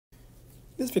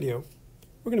this video,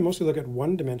 we're going to mostly look at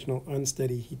one-dimensional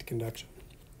unsteady heat conduction.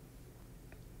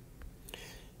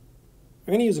 I'm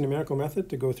going to use a numerical method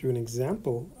to go through an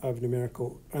example of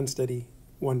numerical unsteady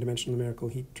one-dimensional numerical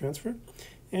heat transfer.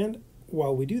 And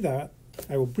while we do that,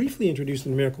 I will briefly introduce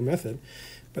the numerical method,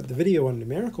 but the video on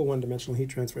numerical one-dimensional heat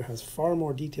transfer has far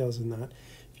more details than that.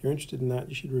 If you're interested in that,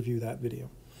 you should review that video.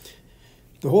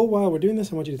 The whole while we're doing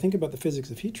this, I want you to think about the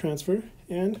physics of heat transfer,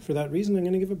 and for that reason I'm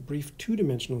going to give a brief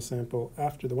two-dimensional sample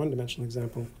after the one-dimensional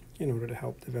example in order to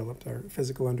help develop our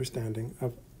physical understanding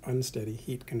of unsteady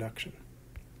heat conduction.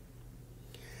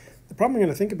 The problem I'm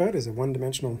going to think about is a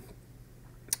one-dimensional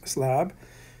slab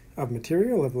of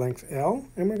material of length L,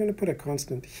 and we're going to put a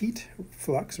constant heat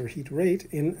flux or heat rate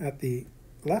in at the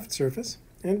left surface,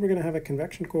 and we're going to have a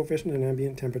convection coefficient and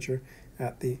ambient temperature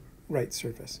at the right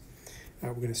surface.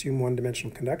 We're going to assume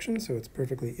one-dimensional conduction, so it's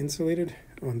perfectly insulated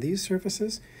on these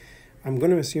surfaces. I'm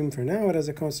going to assume for now it has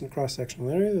a constant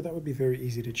cross-sectional area, that would be very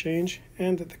easy to change,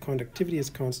 and that the conductivity is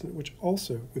constant, which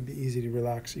also would be easy to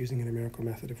relax using a numerical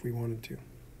method if we wanted to.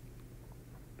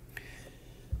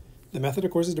 The method,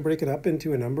 of course, is to break it up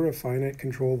into a number of finite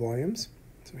control volumes.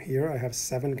 So here I have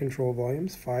 7 control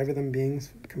volumes, 5 of them being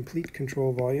complete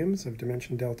control volumes of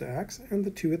dimension delta x, and the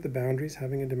 2 at the boundaries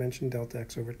having a dimension delta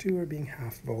x over 2 are being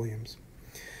half volumes.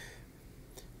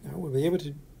 Now we'll be able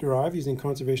to derive, using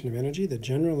conservation of energy, the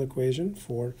general equation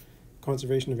for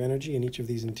conservation of energy in each of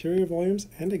these interior volumes,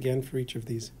 and again for each of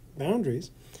these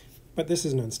boundaries. But this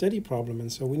is an unsteady problem,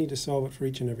 and so we need to solve it for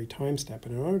each and every time step.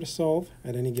 And in order to solve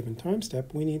at any given time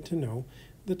step, we need to know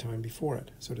the time before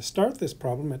it. So to start this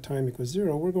problem at time equals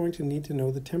 0, we're going to need to know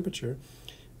the temperature,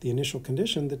 the initial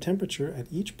condition, the temperature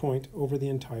at each point over the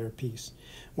entire piece.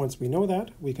 Once we know that,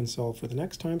 we can solve for the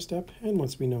next time step, and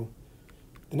once we know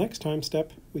the next time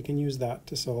step, we can use that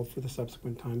to solve for the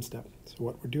subsequent time step. So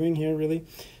what we're doing here really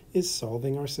is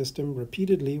solving our system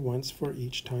repeatedly once for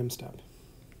each time step.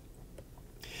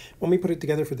 When we put it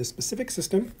together for the specific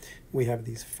system, we have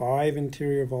these 5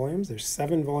 interior volumes. There's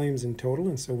 7 volumes in total,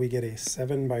 and so we get a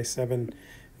 7 by 7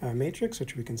 matrix,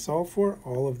 which we can solve for.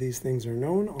 All of these things are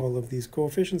known. All of these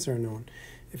coefficients are known.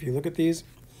 If you look at these,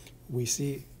 we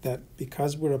see that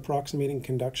because we're approximating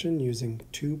conduction using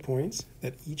 2 points,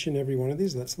 that each and every one of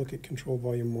these, let's look at control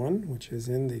volume 1, which is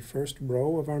in the first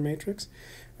row of our matrix.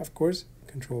 Of course,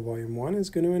 control volume 1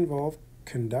 is going to involve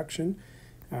conduction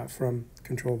from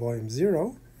control volume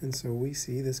 0, and so we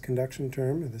see this conduction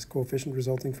term, or this coefficient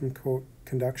resulting from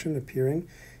conduction appearing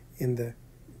in the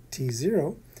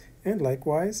T0, and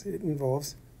likewise it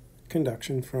involves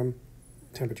conduction from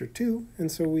temperature 2, and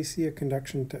so we see a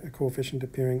conduction coefficient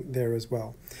appearing there as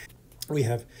well. We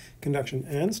have conduction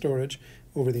and storage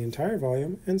over the entire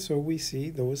volume, and so we see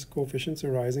those coefficients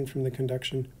arising from the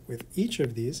conduction with each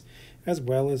of these, as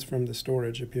well as from the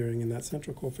storage appearing in that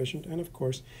central coefficient, and of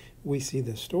course we see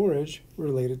the storage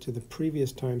related to the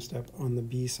previous time step on the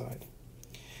B side.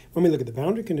 When we look at the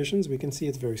boundary conditions, we can see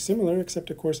it's very similar, except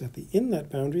of course in that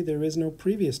boundary there is no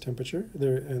previous temperature,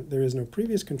 there is no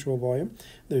previous control volume,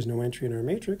 there's no entry in our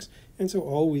matrix, and so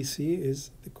all we see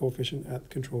is the coefficient at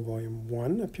control volume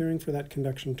 1 appearing for that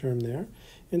conduction term there,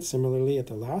 and similarly at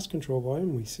the last control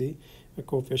volume we see a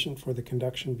coefficient for the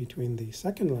conduction between the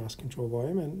second last control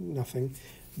volume and nothing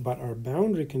but our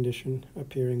boundary condition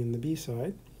appearing in the B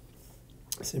side.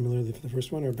 Similarly for the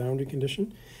first one, our boundary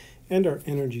condition. And our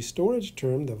energy storage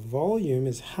term, the volume,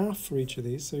 is half for each of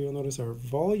these. So you'll notice our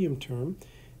volume term,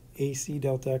 AC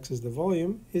delta x is the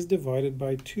volume, is divided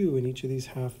by 2 in each of these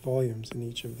half volumes in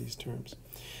each of these terms.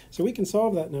 So we can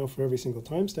solve that now for every single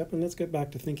time step, and let's get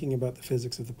back to thinking about the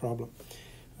physics of the problem.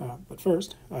 But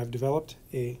first, I've developed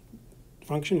a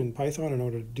function in Python in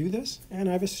order to do this, and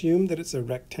I've assumed that it's a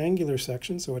rectangular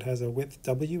section, so it has a width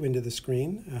w into the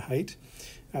screen, a height,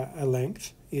 a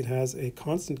length. It has a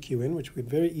constant q in, which we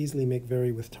very easily make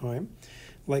vary with time.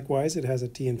 Likewise, it has a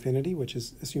t infinity, which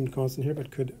is assumed constant here,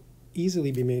 but could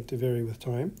easily be made to vary with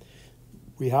time.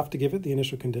 We have to give it the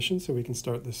initial condition so we can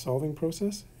start the solving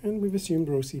process, and we've assumed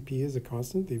rho Cp is a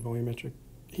constant, the volumetric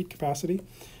heat capacity,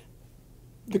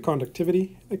 the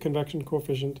conductivity, the convection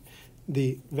coefficient,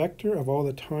 the vector of all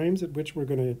the times at which we're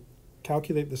going to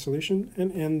calculate the solution,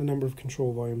 and the number of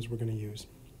control volumes we're going to use.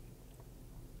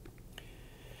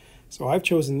 So I've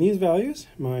chosen these values.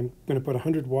 I'm going to put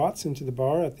 100 watts into the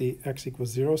bar at the x equals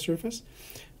 0 surface.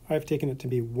 I've taken it to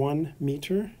be 1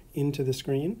 meter into the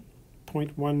screen,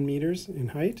 0.1 meters in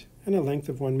height, and a length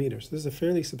of 1 meter. So this is a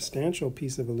fairly substantial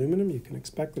piece of aluminum. You can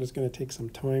expect that it's going to take some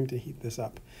time to heat this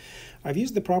up. I've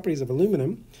used the properties of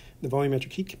aluminum, the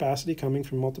volumetric heat capacity coming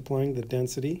from multiplying the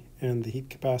density and the heat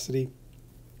capacity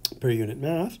per unit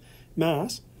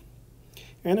mass,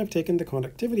 and I've taken the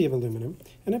conductivity of aluminum,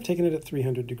 and I've taken it at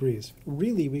 300 degrees.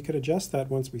 Really, we could adjust that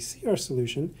once we see our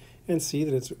solution and see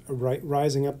that it's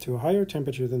rising up to a higher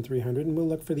temperature than 300, and we'll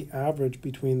look for the average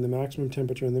between the maximum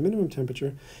temperature and the minimum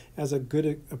temperature as a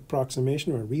good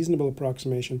approximation or a reasonable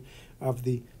approximation of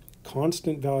the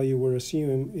constant value we're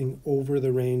assuming over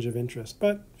the range of interest.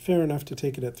 But fair enough to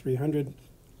take it at 300,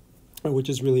 which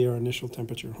is really our initial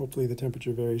temperature. Hopefully the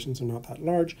temperature variations are not that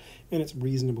large, and it's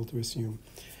reasonable to assume.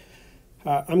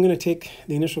 I'm going to take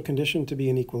the initial condition to be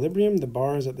in equilibrium. The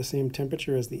bar is at the same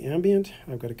temperature as the ambient.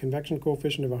 I've got a convection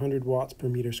coefficient of 100 watts per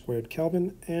meter squared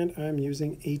Kelvin, and I'm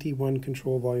using 81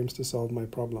 control volumes to solve my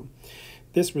problem.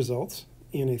 This results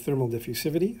in a thermal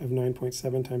diffusivity of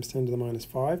 9.7 times 10 to the minus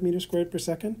 5 meters squared per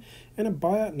second, and a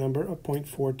Biot number of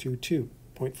 0.422.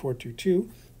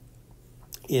 0.422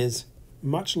 is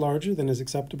much larger than is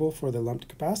acceptable for the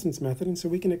lumped capacitance method, and so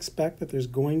we can expect that there's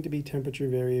going to be temperature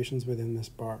variations within this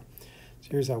bar. So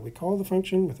here's how we call the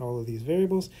function with all of these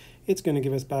variables. It's going to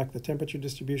give us back the temperature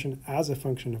distribution as a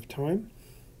function of time,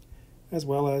 as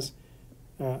well as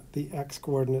the x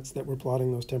coordinates that we're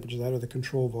plotting those temperatures at, are the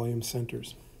control volume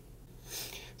centers.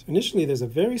 So initially there's a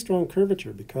very strong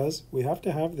curvature because we have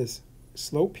to have this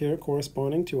slope here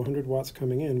corresponding to 100 watts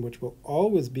coming in, which will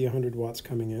always be 100 watts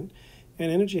coming in,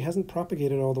 and energy hasn't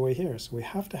propagated all the way here. So we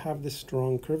have to have this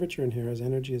strong curvature in here as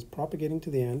energy is propagating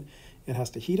to the end. It has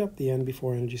to heat up the end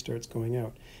before energy starts going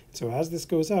out. So as this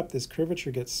goes up, this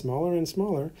curvature gets smaller and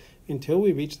smaller until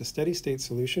we reach the steady state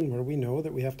solution where we know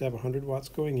that we have to have 100 watts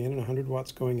going in and 100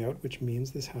 watts going out, which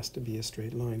means this has to be a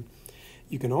straight line.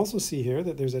 You can also see here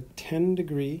that there's a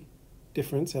 10-degree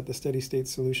difference at the steady state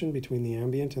solution between the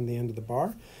ambient and the end of the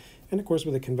bar. And of course,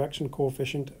 with a convection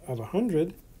coefficient of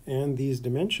 100 and these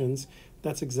dimensions,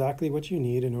 that's exactly what you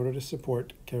need in order to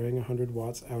support carrying 100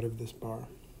 watts out of this bar.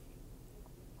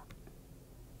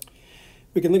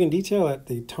 We can look in detail at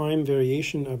the time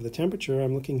variation of the temperature.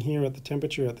 I'm looking here at the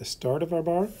temperature at the start of our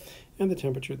bar and the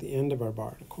temperature at the end of our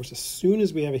bar. Of course, as soon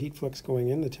as we have a heat flux going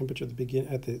in, the temperature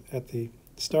at the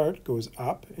start goes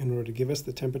up in order to give us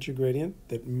the temperature gradient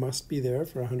that must be there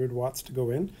for 100 watts to go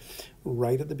in.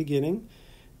 Right at the beginning,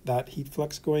 that heat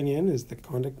flux going in is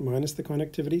the minus the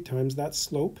conductivity times that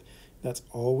slope. That's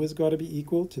always got to be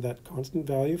equal to that constant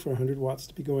value for 100 watts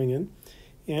to be going in.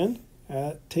 And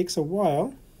it takes a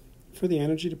while for the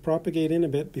energy to propagate in a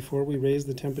bit before we raise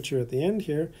the temperature at the end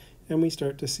here, and we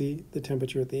start to see the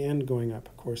temperature at the end going up.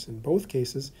 Of course, in both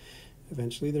cases,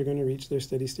 eventually they're going to reach their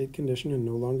steady state condition and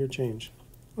no longer change.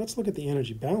 Let's look at the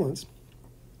energy balance.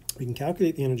 We can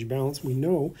calculate the energy balance. We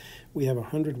know we have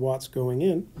 100 watts going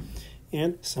in,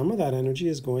 and some of that energy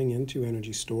is going into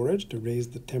energy storage to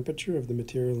raise the temperature of the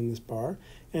material in this bar,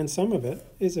 and some of it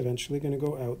is eventually going to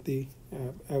go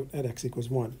out at x equals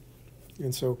 1.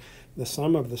 And so the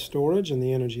sum of the storage and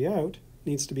the energy out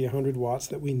needs to be 100 watts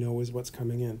that we know is what's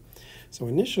coming in. So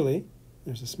initially,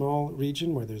 there's a small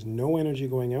region where there's no energy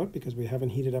going out because we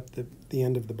haven't heated up the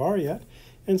end of the bar yet,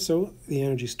 and so the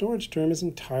energy storage term is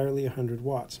entirely 100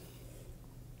 watts.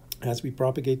 As we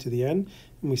propagate to the end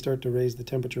and we start to raise the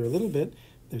temperature a little bit,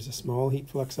 there's a small heat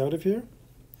flux out of here,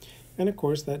 and of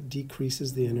course that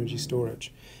decreases the energy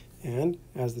storage. And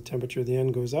as the temperature at the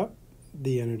end goes up,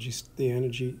 the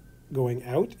energy going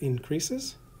out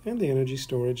increases and the energy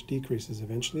storage decreases.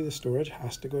 Eventually the storage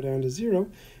has to go down to 0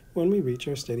 when we reach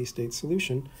our steady state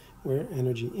solution where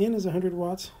energy in is 100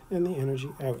 watts and the energy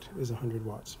out is 100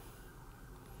 watts.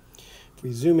 If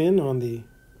we zoom in on the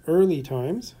early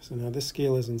times, so now this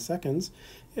scale is in seconds,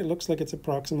 it looks like it's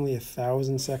approximately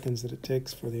 1,000 seconds that it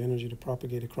takes for the energy to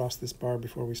propagate across this bar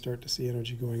before we start to see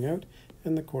energy going out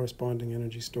and the corresponding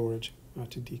energy storage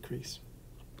to decrease.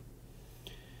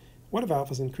 What if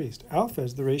alpha is increased? Alpha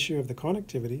is the ratio of the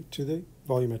conductivity to the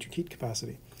volumetric heat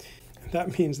capacity.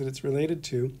 That means that it's related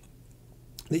to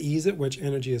the ease at which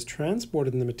energy is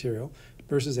transported in the material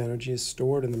versus energy is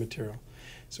stored in the material.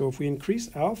 So if we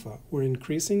increase alpha, we're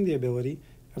increasing the ability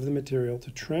of the material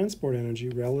to transport energy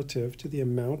relative to the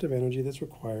amount of energy that's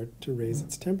required to raise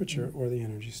its temperature or the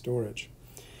energy storage.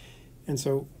 And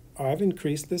so I've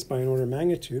increased this by an order of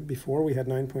magnitude. Before we had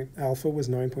alpha was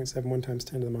 9.71 times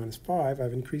 10 to the minus 5.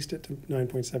 I've increased it to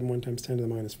 9.71 times 10 to the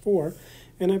minus 4,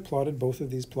 and I plotted both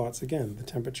of these plots again, the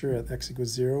temperature at x equals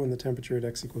 0 and the temperature at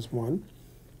x equals 1,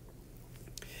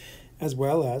 as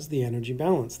well as the energy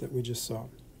balance that we just saw.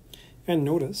 And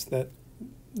notice that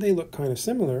they look kind of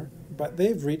similar, but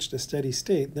they've reached a steady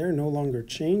state. They're no longer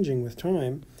changing with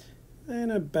time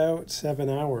in about 7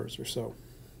 hours or so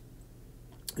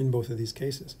in both of these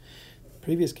cases. The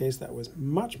previous case, that was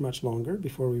much, much longer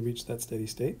before we reached that steady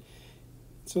state.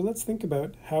 So let's think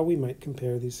about how we might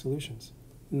compare these solutions.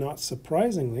 Not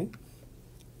surprisingly,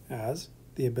 as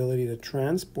the ability to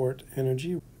transport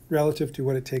energy relative to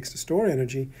what it takes to store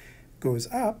energy,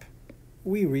 goes up,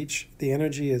 we reach the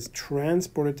energy is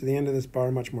transported to the end of this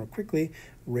bar much more quickly,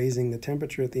 raising the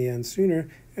temperature at the end sooner,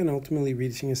 and ultimately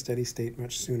reaching a steady state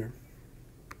much sooner.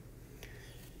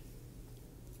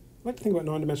 I'd like to think about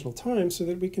non-dimensional time so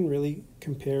that we can really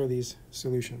compare these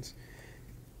solutions.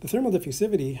 The thermal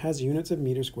diffusivity has units of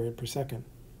meters squared per second,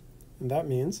 and that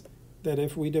means that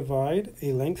if we divide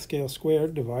a length scale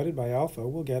squared divided by alpha,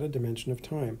 we'll get a dimension of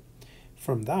time.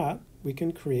 From that, we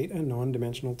can create a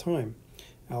non-dimensional time.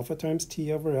 Alpha times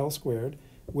t over L squared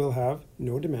will have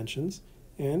no dimensions,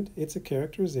 and it's a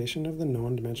characterization of the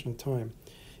non-dimensional time.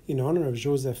 In honor of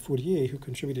Joseph Fourier, who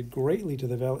contributed greatly to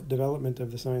the development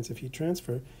of the science of heat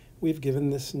transfer, we've given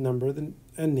this number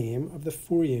a name of the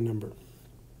Fourier number.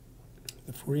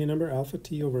 The Fourier number, alpha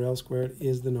t over L squared,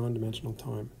 is the non-dimensional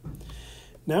time.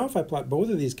 Now if I plot both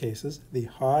of these cases, the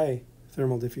high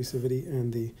thermal diffusivity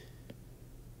and the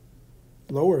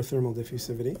lower thermal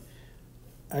diffusivity,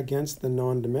 against the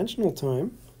non-dimensional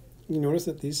time, you notice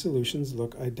that these solutions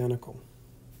look identical.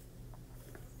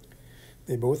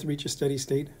 They both reach a steady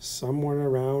state somewhere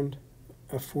around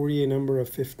a Fourier number of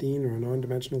 15 or a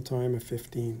non-dimensional time of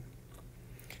 15.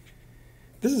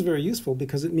 This is very useful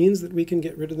because it means that we can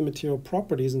get rid of the material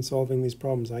properties in solving these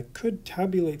problems. I could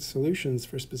tabulate solutions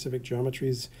for specific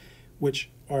geometries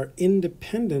which are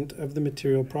independent of the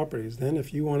material properties. Then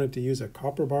if you wanted to use a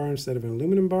copper bar instead of an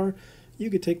aluminum bar,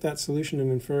 you could take that solution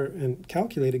and infer and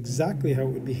calculate exactly how it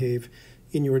would behave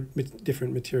in your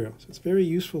different material. So it's very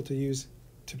useful to use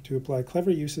to apply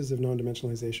clever uses of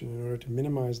non-dimensionalization in order to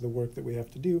minimize the work that we have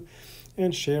to do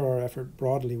and share our effort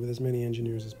broadly with as many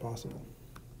engineers as possible.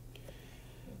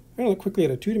 I'm going to look quickly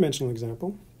at a two-dimensional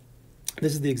example.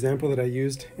 This is the example that I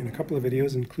used in a couple of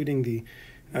videos, including the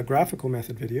graphical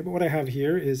method video. But what I have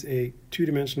here is a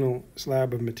two-dimensional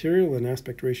slab of material, an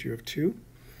aspect ratio of 2.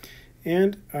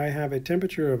 And I have a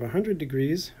temperature of 100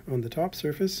 degrees on the top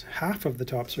surface, half of the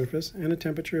top surface, and a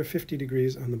temperature of 50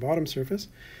 degrees on the bottom surface.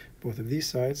 Both of these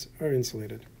sides are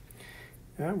insulated.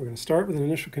 Now we're going to start with an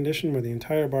initial condition where the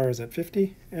entire bar is at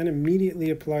 50 and immediately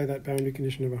apply that boundary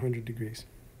condition of 100 degrees.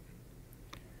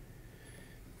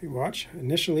 We watch.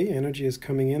 Initially, energy is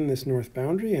coming in this north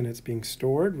boundary and it's being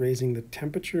stored, raising the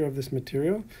temperature of this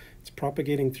material. It's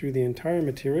propagating through the entire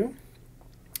material.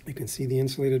 You can see the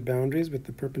insulated boundaries with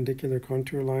the perpendicular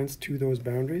contour lines to those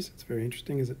boundaries. It's very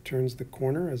interesting as it turns the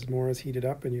corner as more is heated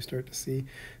up and you start to see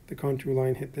the contour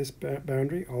line hit this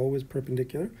boundary, always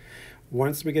perpendicular.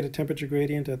 Once we get a temperature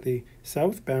gradient at the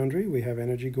south boundary, we have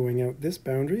energy going out this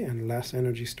boundary and less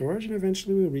energy storage, and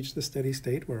eventually we'll reach the steady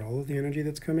state where all of the energy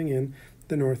that's coming in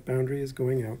the north boundary is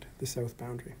going out the south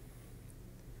boundary.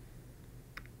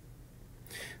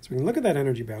 So we can look at that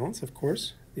energy balance. Of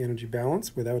course, the energy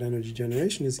balance without energy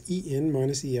generation is E in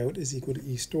minus E out is equal to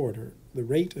E stored, or the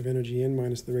rate of energy in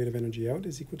minus the rate of energy out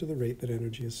is equal to the rate that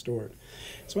energy is stored.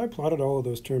 So I plotted all of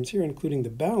those terms here, including the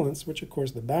balance, which of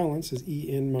course the balance is E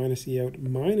in minus E out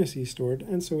minus E stored,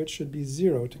 and so it should be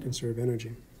 0 to conserve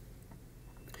energy.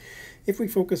 If we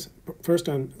focus first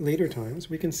on later times,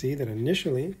 we can see that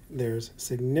initially there's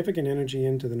significant energy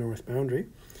into the north boundary,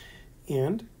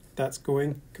 and that's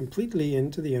going completely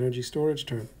into the energy storage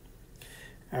term.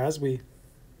 As we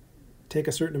take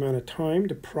a certain amount of time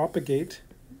to propagate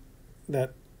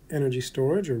that energy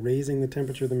storage, or raising the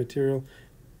temperature of the material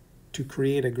to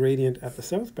create a gradient at the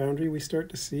south boundary, we start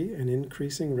to see an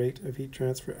increasing rate of heat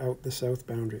transfer out the south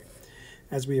boundary.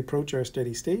 As we approach our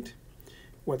steady state,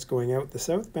 what's going out the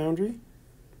south boundary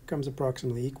comes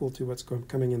approximately equal to what's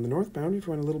coming in the north boundary. If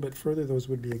we went a little bit further, those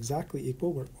would be exactly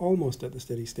equal. We're almost at the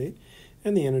steady state.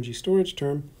 And the energy storage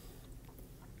term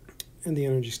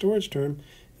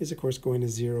is of course going to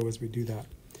 0 as we do that.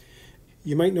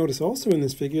 You might notice also in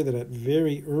this figure that at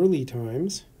very early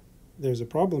times there's a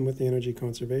problem with the energy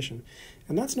conservation,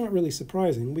 and that's not really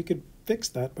surprising. We could fix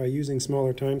that by using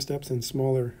smaller time steps and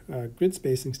smaller grid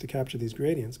spacings to capture these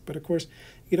gradients, but of course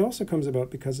it also comes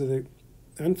about because of the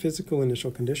unphysical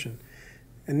initial condition.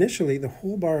 Initially the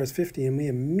whole bar is 50 and we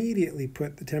immediately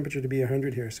put the temperature to be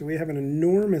 100 here, so we have an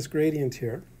enormous gradient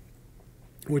here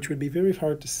which would be very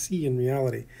hard to see in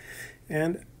reality.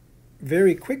 And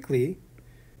very quickly,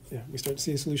 we start to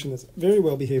see a solution that's very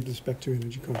well behaved with respect to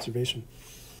energy conservation.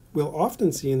 We'll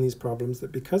often see in these problems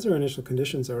that because our initial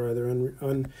conditions are either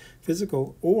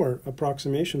unphysical or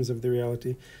approximations of the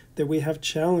reality, that we have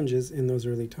challenges in those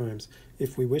early times.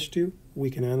 If we wish to,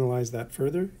 we can analyze that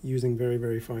further using very,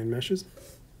 very fine meshes.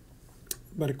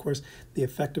 But of course, the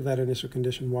effect of that initial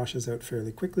condition washes out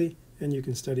fairly quickly, and you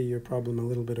can study your problem a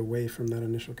little bit away from that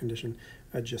initial condition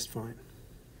just fine.